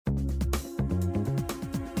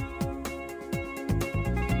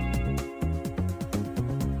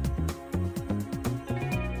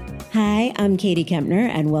Hi, I'm Katie Kempner,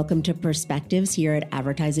 and welcome to Perspectives here at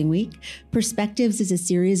Advertising Week. Perspectives is a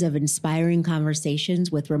series of inspiring conversations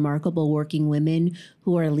with remarkable working women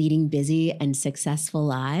who are leading busy and successful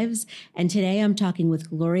lives. And today I'm talking with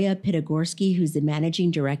Gloria Pitigorski, who's the managing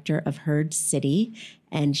director of Herd City,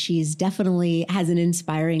 and she's definitely has an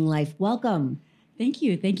inspiring life. Welcome. Thank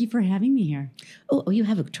you. Thank you for having me here. Oh, you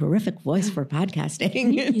have a terrific voice for podcasting.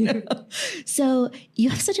 Thank you. So you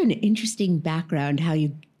have such an interesting background, how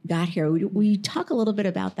you got here. Will you talk a little bit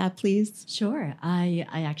about that, please? Sure. I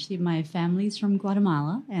actually, my family's from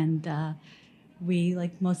Guatemala, and we,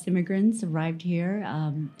 like most immigrants, arrived here,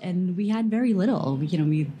 and we had very little.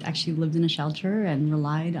 We actually lived in a shelter and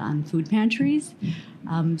relied on food pantries.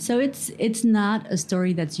 So it's not a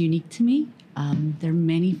story that's unique to me. There are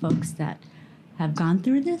many folks that have gone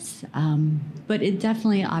through this, but it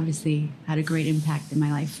definitely, obviously, had a great impact in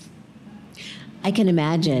my life. I can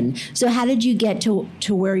imagine. So how did you get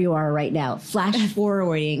to where you are right now? Flash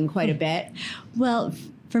forwarding quite a bit. Well,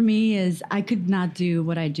 for me is I could not do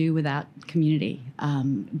what I do without community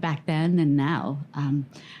back then and now.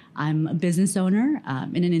 I'm a business owner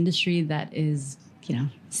in an industry that is,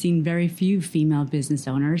 seen very few female business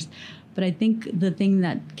owners. But I think the thing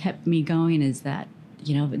that kept me going is that,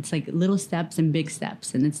 it's like little steps and big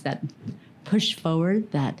steps. And it's that push forward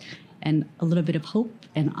and a little bit of hope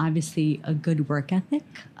and obviously a good work ethic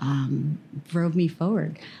drove me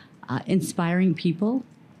forward. Inspiring people,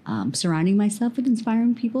 surrounding myself with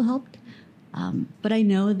inspiring people helped. But I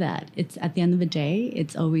know that it's at the end of the day,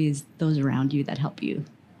 it's always those around you that help you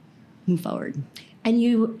move forward. And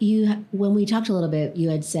you when we talked a little bit, you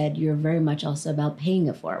had said you're very much also about paying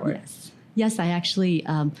it forward. Yes, I actually,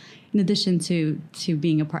 in addition to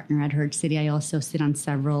being a partner at Herd City, I also sit on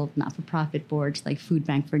several not-for-profit boards like Food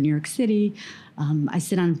Bank for New York City. I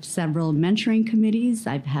sit on several mentoring committees.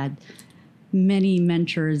 I've had many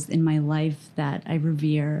mentors in my life that I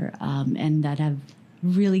revere and that have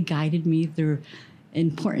really guided me through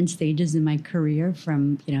important stages in my career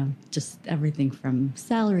from, just everything from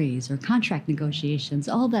salaries or contract negotiations,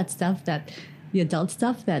 all that stuff the adult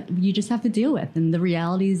stuff that you just have to deal with and the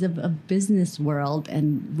realities of a business world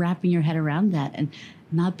and wrapping your head around that and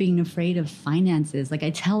not being afraid of finances. Like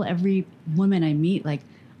I tell every woman I meet, like,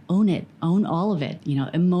 own it, own all of it,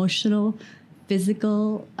 emotional,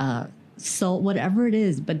 physical, soul, whatever it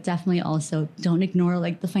is, but definitely also don't ignore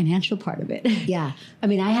like the financial part of it. Yeah. I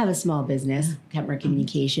mean, I have a small business, Kempner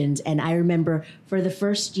Communications, and I remember for the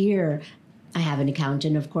first year, I have an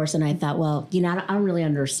accountant, of course, and I thought, well, I don't really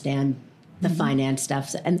understand the finance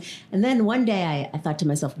stuff. And then one day I thought to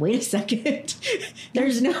myself, wait a second,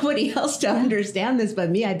 there's nobody else to understand this but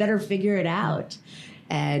me. I better figure it out.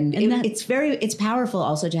 And it's powerful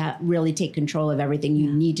also to really take control of everything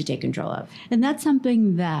you need to take control of. And that's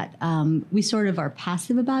something that we sort of are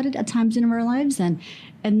passive about it at times in our lives. And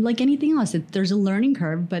like anything else, there's a learning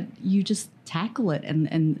curve, but you just tackle it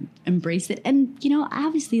and embrace it. And,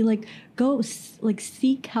 obviously go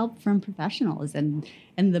seek help from professionals and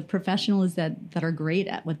the professionals that are great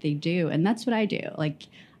at what they do. And that's what I do. Like,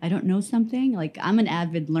 I don't know something, like I'm an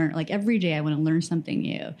avid learner. Like every day I want to learn something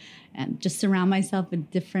new and just surround myself with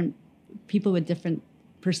different people with different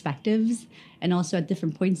perspectives and also at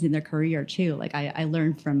different points in their career too. Like I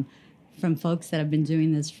learn from folks that have been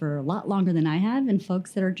doing this for a lot longer than I have and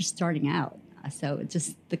folks that are just starting out. So it's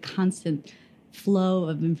just the constant flow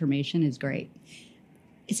of information is great.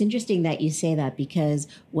 It's interesting that you say that because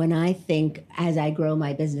when I think as I grow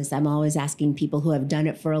my business, I'm always asking people who have done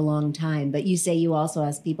it for a long time. But you say you also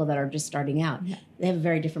ask people that are just starting out. Yeah. They have a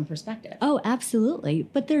very different perspective. Oh, absolutely.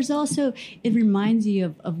 But there's also, it reminds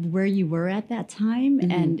you of where you were at that time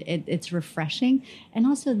and it's refreshing. And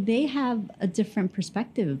also they have a different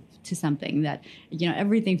perspective to something that,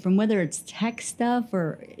 everything from whether it's tech stuff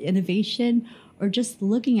or innovation or just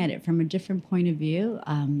looking at it from a different point of view,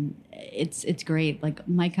 it's great. Like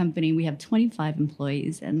my company, we have 25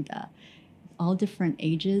 employees and all different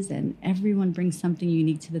ages, and everyone brings something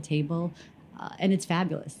unique to the table, and it's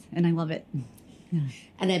fabulous, and I love it. Yeah.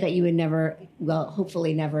 And I bet you would never,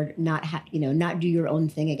 hopefully never not do your own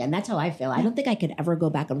thing again. That's how I feel. I don't think I could ever go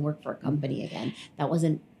back and work for a company again. That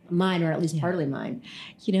wasn't mine, or at least partly mine.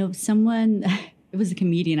 Someone, it was a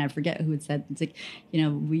comedian, I forget who had said, it's like,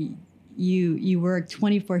 you work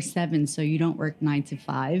 24/7, so you don't work 9 to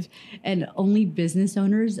 5. And only business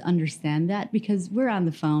owners understand that because we're on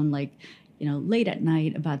the phone late at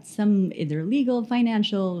night about some either legal,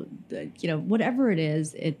 financial, whatever it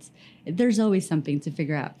is. There's always something to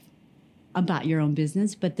figure out about your own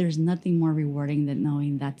business, but there's nothing more rewarding than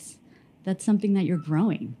knowing that's something that you're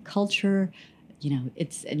growing. Culture,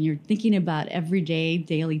 and you're thinking about everyday,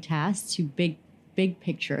 daily tasks to big big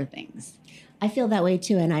picture things. I feel that way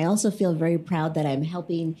too. And I also feel very proud that I'm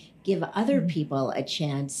helping give other people a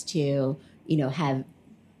chance to, have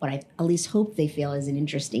what I at least hope they feel is an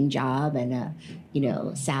interesting job and a,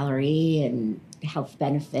 salary and health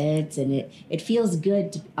benefits. And it feels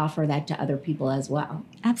good to offer that to other people as well.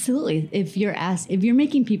 Absolutely. If you're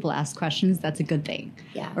making people ask questions, that's a good thing.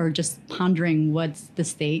 Yeah. Or just pondering what's the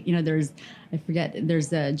state.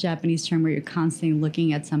 There's a Japanese term where you're constantly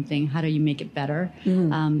looking at something. How do you make it better?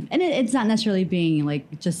 Mm-hmm. And it's not necessarily being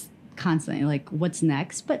like just constantly like what's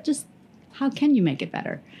next, but just how can you make it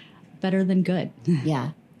better? Better than good.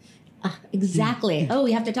 Yeah. Exactly. Oh,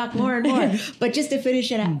 we have to talk more and more. But just to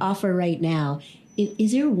finish it off for right now,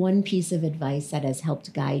 is there one piece of advice that has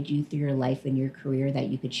helped guide you through your life and your career that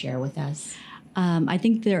you could share with us? I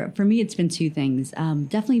think for me, it's been two things.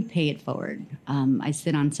 Definitely pay it forward. I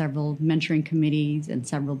sit on several mentoring committees and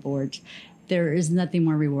several boards. There is nothing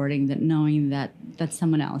more rewarding than knowing that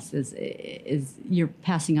someone else is you're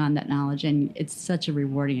passing on that knowledge, and it's such a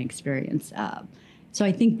rewarding experience. So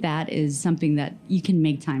I think that is something that you can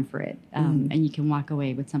make time for it, and you can walk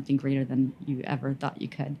away with something greater than you ever thought you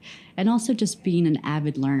could. And also just being an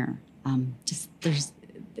avid learner.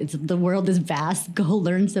 The world is vast. Go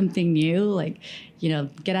learn something new.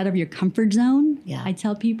 Get out of your comfort zone. Yeah. I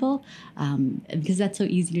tell people, because that's so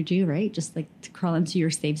easy to do, right? Just like to crawl into your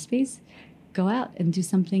safe space, go out and do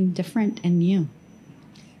something different and new.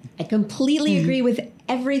 I completely agree with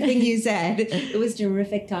everything you said. It was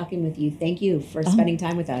terrific talking with you. Thank you for spending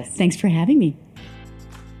time with us. Thanks for having me.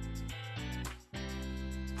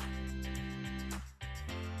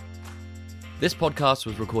 This podcast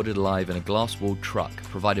was recorded live in a glass-walled truck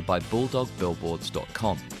provided by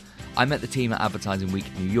BulldogBillboards.com. I met the team at Advertising Week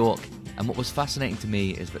New York, and what was fascinating to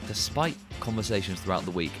me is that despite conversations throughout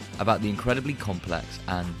the week about the incredibly complex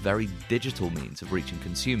and very digital means of reaching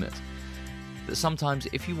consumers, that sometimes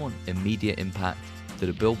if you want immediate impact, that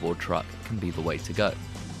a billboard truck can be the way to go.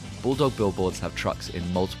 Bulldog Billboards have trucks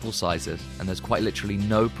in multiple sizes, and there's quite literally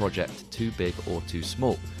no project too big or too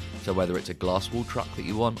small. So whether it's a glass wall truck that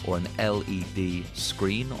you want or an LED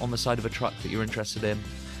screen on the side of a truck that you're interested in,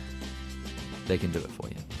 they can do it for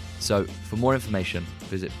you. So for more information,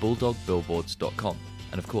 visit BulldogBillboards.com.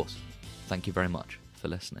 And of course, thank you very much for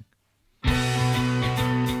listening.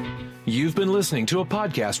 You've been listening to a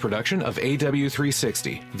podcast production of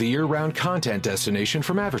AW360, the year-round content destination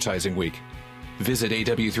from Advertising Week. Visit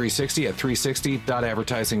AW360 at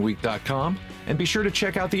 360.advertisingweek.com and be sure to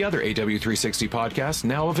check out the other AW360 podcasts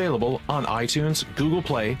now available on iTunes, Google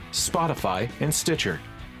Play, Spotify, and Stitcher.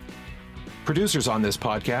 Producers on this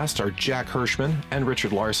podcast are Jack Hirschman and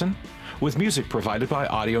Richard Larson, with music provided by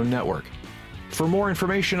Audio Network. For more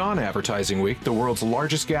information on Advertising Week, the world's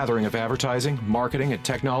largest gathering of advertising, marketing, and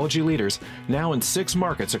technology leaders, now in 6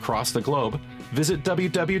 markets across the globe, visit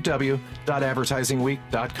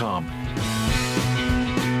www.advertisingweek.com.